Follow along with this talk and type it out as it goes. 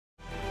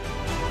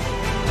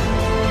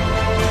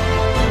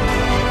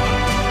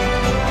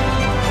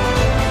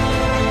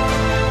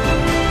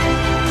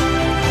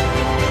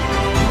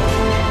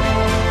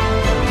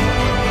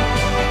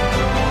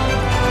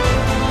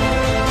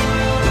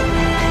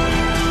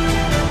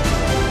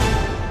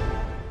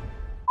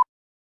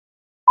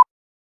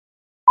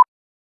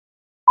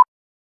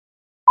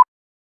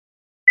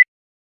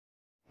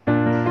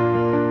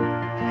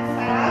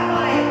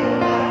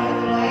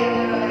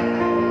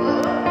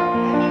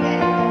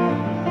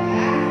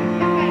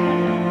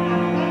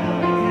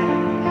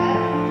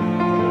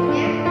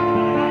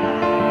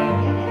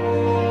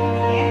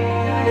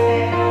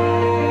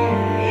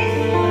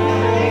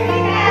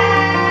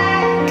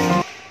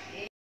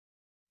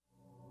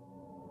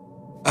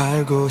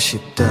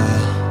싶다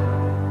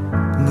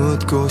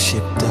묻고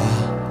싶다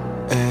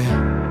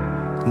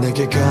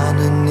내게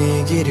가는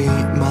이 길이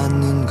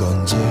맞는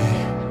건지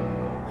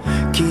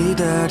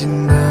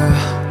기다린다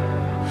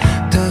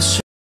다시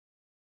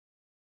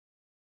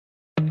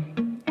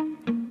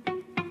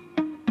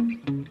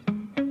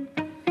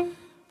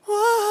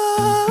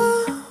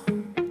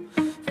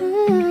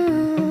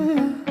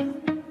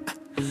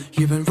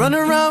You've been running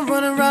around,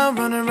 running around,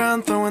 running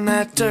around, throwing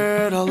that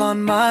dirt all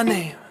on my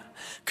name.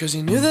 Cause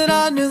you knew that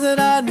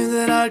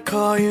I'd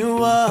call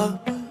you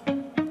up.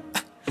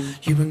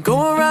 You've been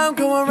going around,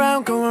 going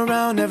around, going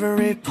around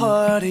every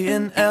party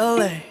in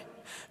LA.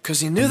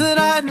 Cause you knew that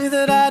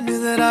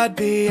I'd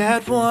be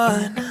at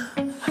one.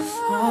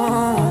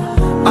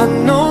 Oh, I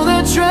know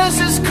that dress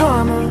is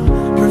karma,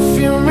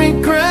 perfume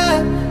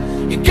regret.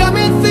 You got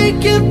me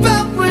thinking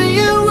about when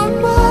you were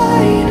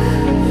mine.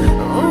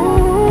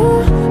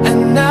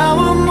 And now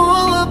I'm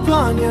all up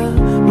on you,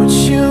 what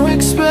you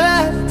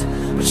expect.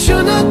 But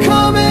you're not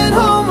coming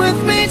home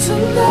with me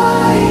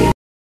tonight.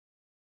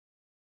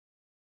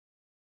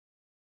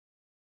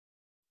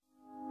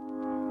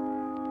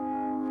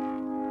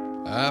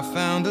 I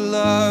found a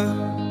love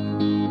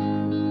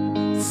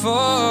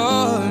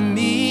for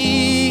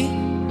me.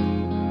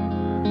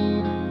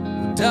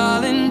 Well,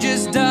 darling,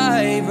 just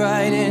dive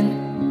right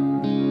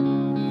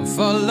in,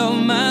 follow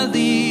my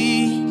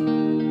lead.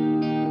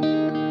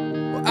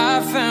 Well,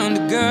 I found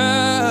a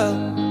girl,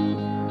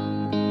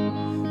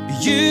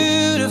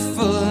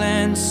 beautiful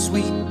and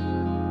sweet.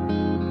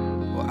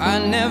 Well, I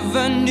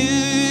never knew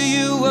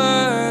you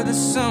were the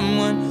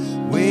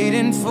someone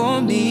waiting for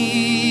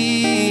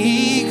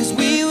me. Cause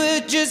we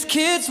were just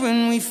kids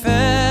when we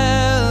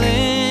fell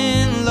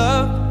in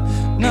love,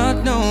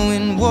 not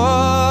knowing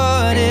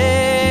what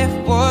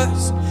it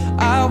was.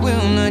 I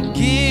will not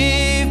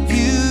give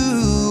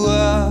you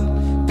up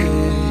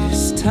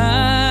this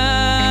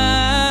time.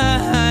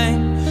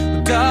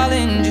 But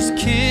darling, just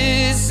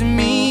kiss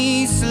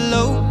me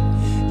slow.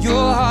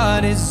 Your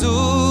heart is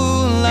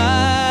all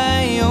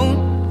I own,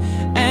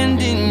 and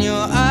in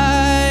your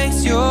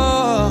eyes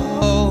you're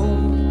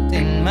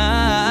holding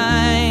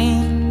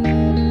mine.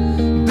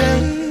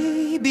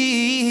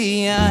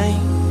 Baby,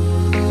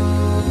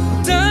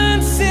 I'm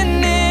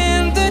dancing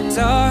in the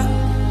dark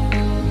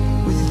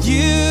with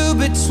you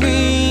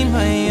between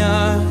my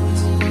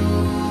arms,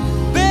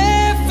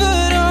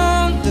 barefoot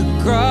on the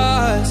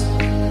grass,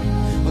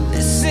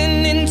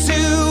 listening to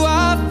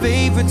our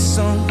favorite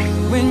song.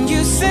 When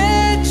you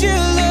said you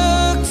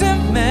looked a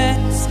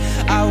mess,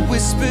 I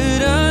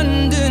whispered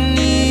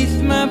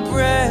underneath my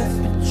breath,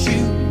 but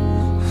you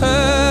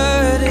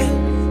heard it.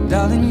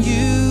 Darling,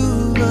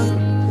 you look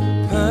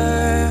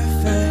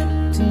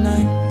perfect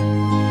tonight.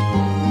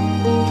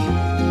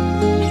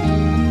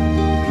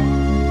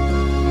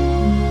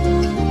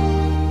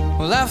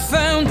 Well, I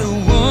found a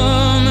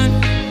woman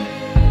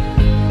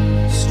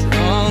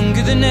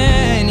stronger than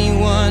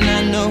anyone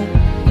I know.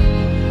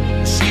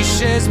 She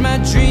shares my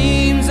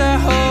dreams. I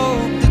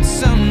hope that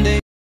someday.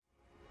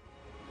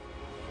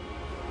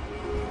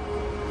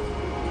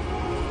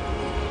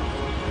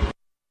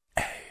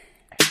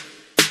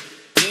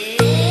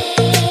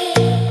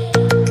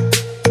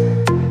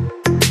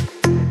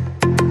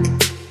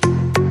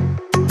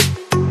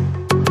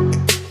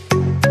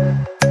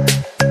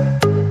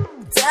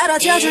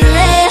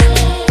 떨어져줄래?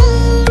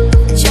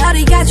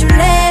 저리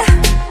가줄래?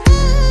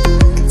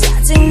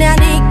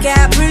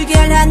 짜증나니까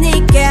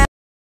불결하니까.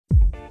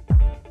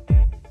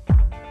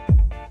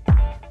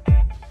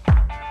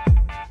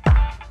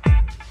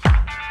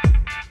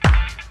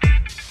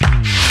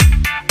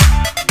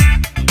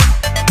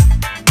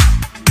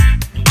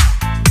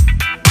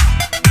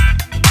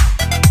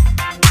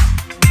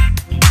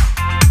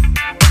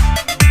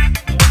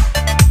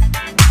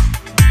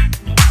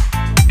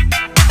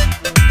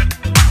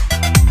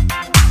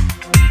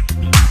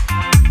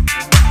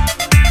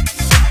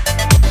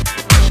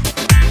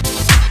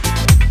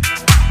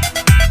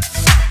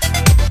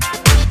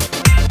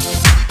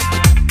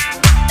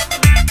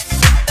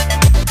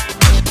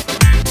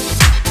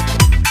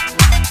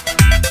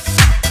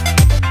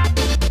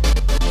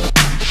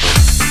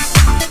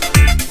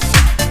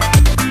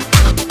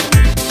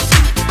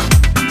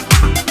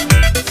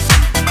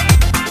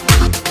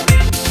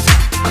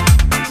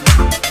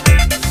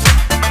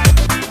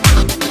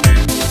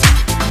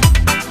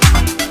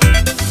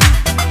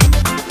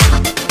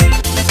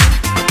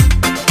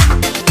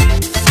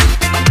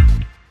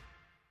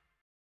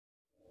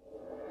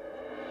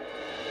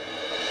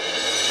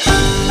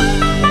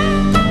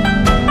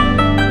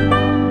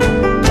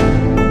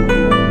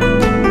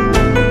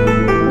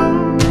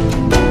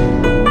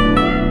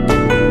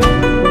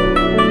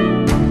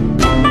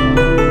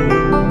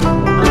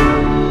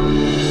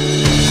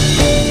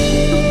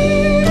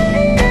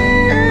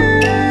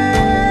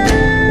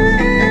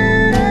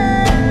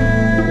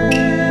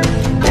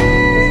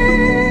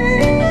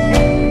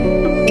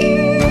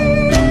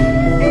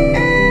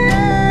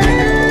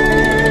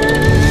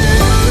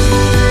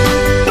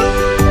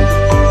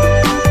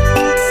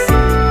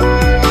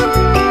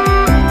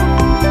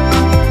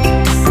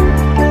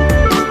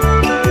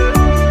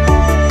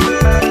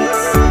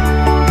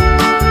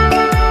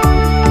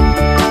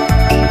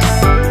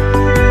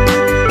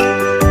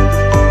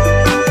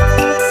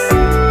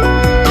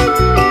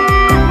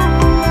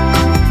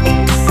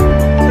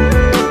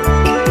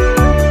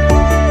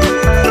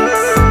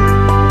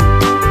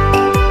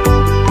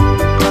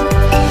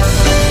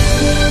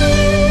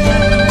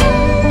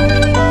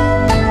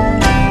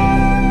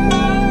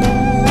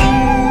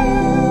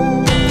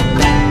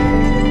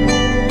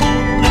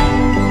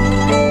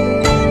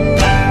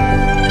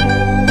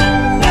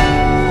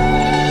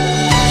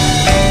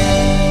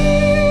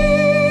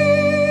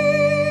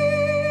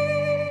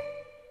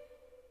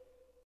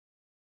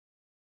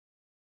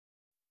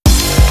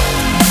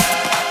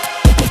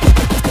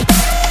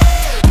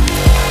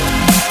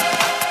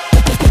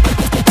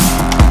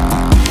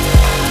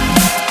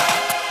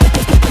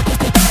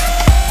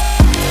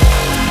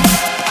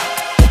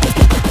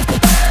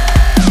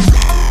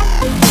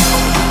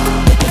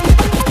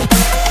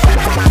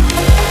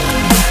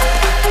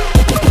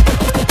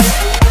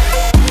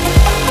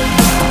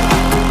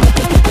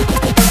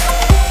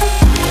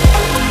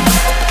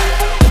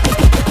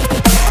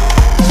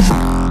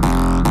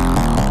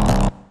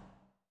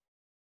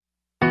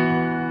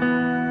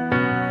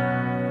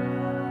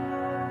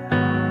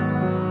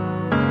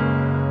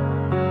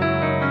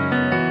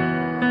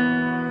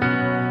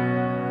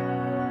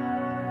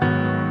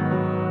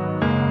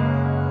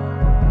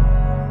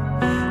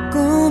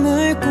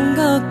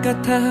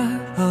 같아.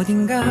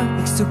 어딘가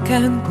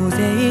익숙한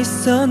곳에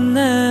있어.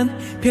 난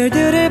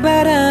별들을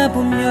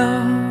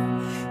바라보며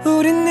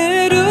우린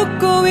늘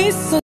웃고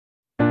있어.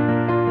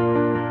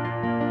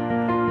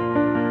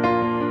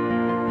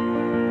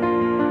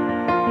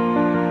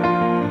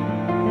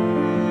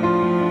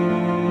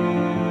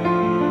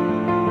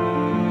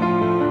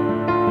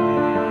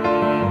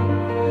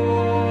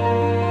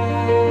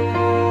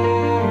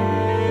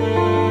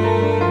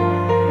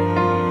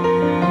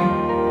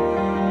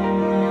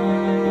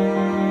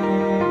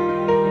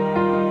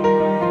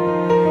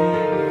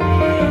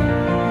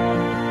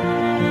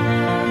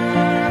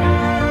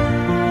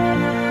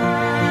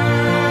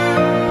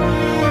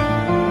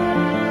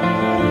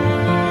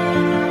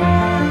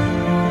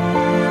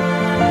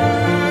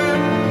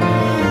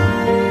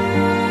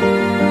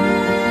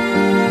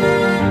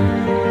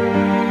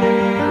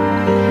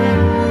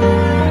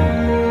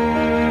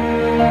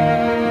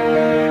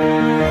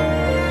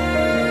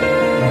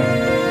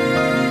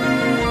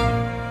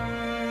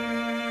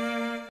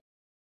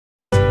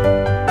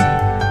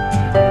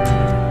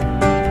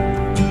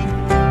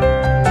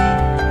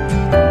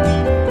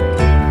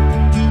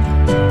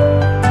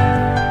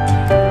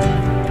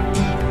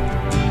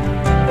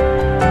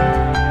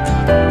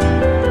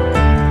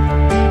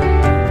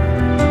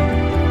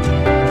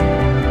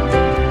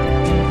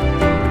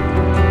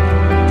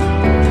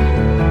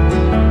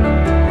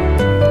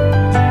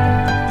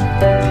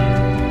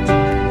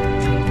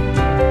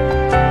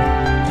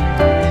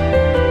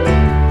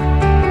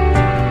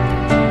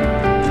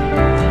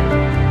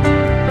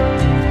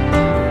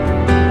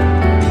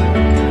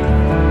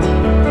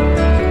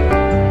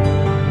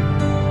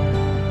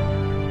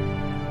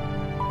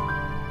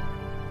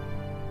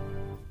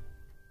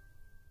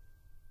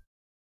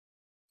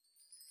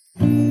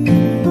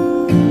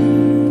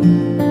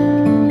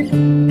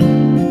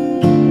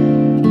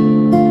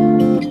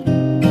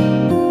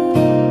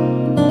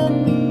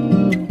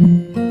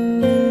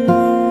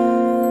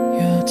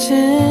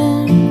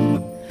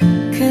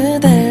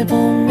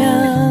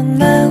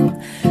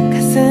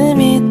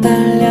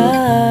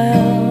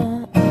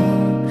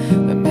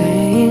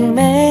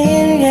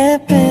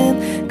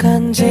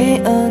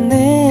 건지